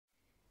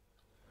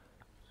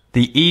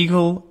The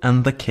Eagle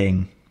and the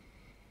King.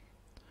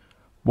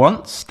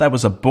 Once there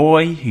was a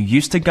boy who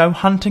used to go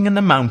hunting in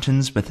the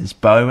mountains with his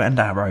bow and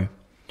arrow.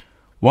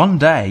 One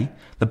day,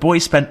 the boy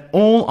spent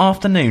all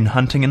afternoon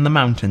hunting in the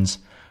mountains,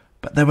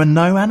 but there were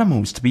no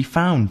animals to be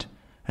found,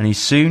 and he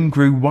soon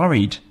grew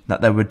worried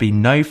that there would be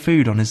no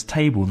food on his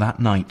table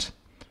that night.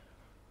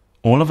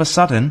 All of a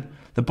sudden,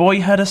 the boy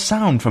heard a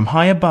sound from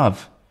high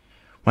above.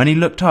 When he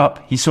looked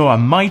up, he saw a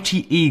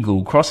mighty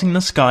eagle crossing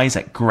the skies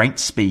at great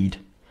speed.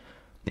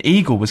 The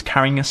eagle was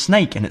carrying a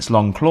snake in its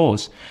long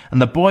claws,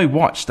 and the boy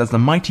watched as the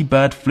mighty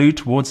bird flew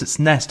towards its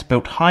nest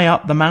built high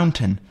up the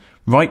mountain,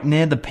 right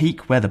near the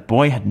peak where the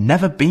boy had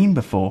never been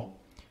before.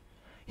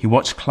 He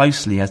watched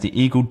closely as the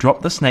eagle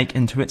dropped the snake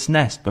into its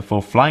nest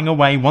before flying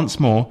away once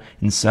more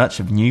in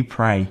search of new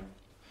prey.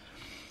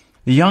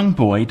 The young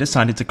boy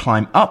decided to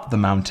climb up the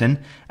mountain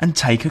and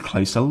take a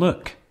closer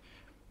look.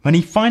 When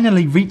he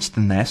finally reached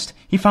the nest,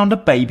 he found a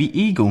baby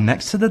eagle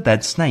next to the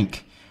dead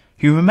snake.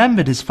 He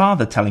remembered his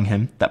father telling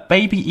him that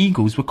baby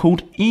eagles were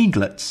called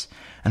eaglets,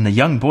 and the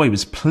young boy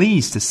was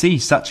pleased to see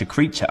such a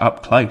creature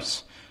up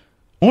close.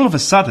 All of a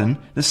sudden,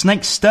 the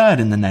snake stirred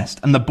in the nest,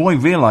 and the boy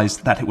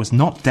realized that it was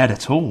not dead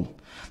at all.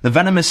 The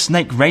venomous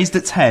snake raised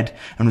its head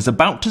and was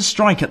about to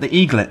strike at the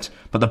eaglet,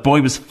 but the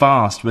boy was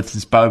fast with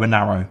his bow and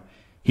arrow.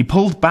 He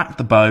pulled back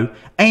the bow,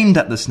 aimed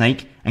at the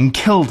snake, and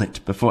killed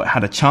it before it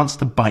had a chance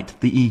to bite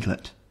the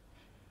eaglet.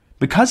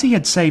 Because he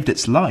had saved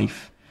its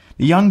life,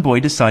 the young boy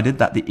decided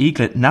that the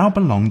eaglet now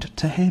belonged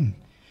to him.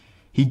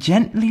 He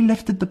gently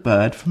lifted the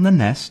bird from the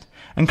nest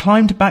and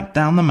climbed back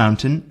down the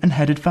mountain and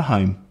headed for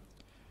home.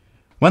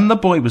 When the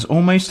boy was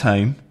almost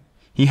home,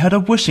 he heard a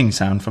whooshing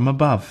sound from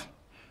above.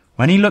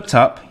 When he looked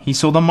up, he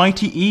saw the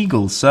mighty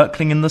eagle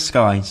circling in the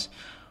skies.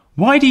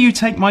 "Why do you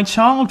take my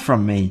child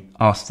from me?"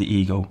 asked the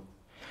eagle.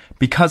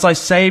 "Because I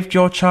saved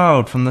your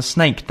child from the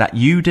snake that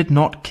you did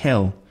not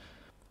kill."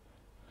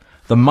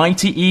 The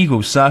mighty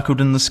eagle circled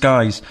in the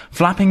skies,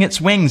 flapping its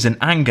wings in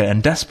anger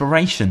and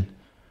desperation.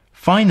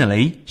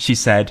 Finally, she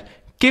said,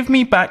 "Give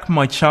me back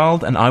my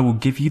child, and I will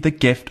give you the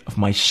gift of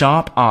my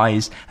sharp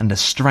eyes and the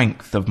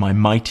strength of my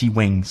mighty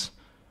wings."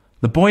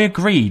 The boy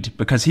agreed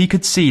because he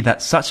could see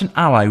that such an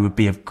ally would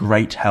be of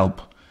great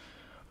help.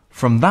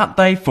 From that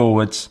day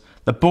forwards,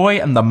 the boy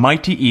and the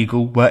mighty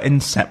eagle were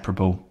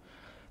inseparable.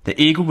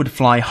 The eagle would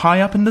fly high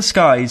up in the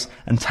skies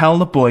and tell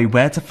the boy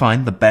where to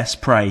find the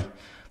best prey.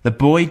 The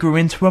boy grew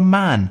into a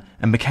man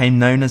and became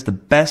known as the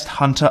best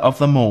hunter of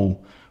them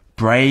all,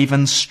 brave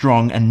and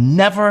strong and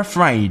never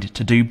afraid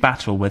to do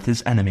battle with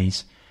his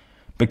enemies.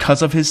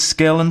 Because of his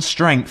skill and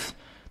strength,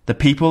 the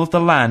people of the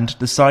land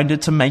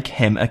decided to make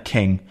him a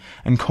king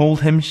and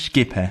called him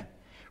Skipper,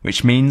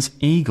 which means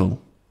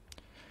eagle.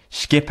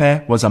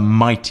 Skipper was a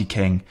mighty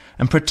king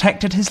and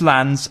protected his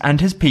lands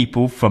and his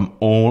people from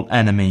all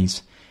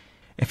enemies.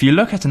 If you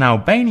look at an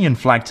Albanian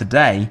flag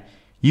today,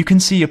 you can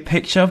see a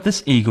picture of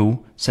this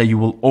eagle, so you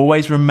will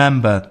always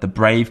remember the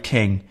brave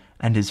king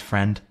and his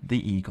friend the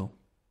eagle.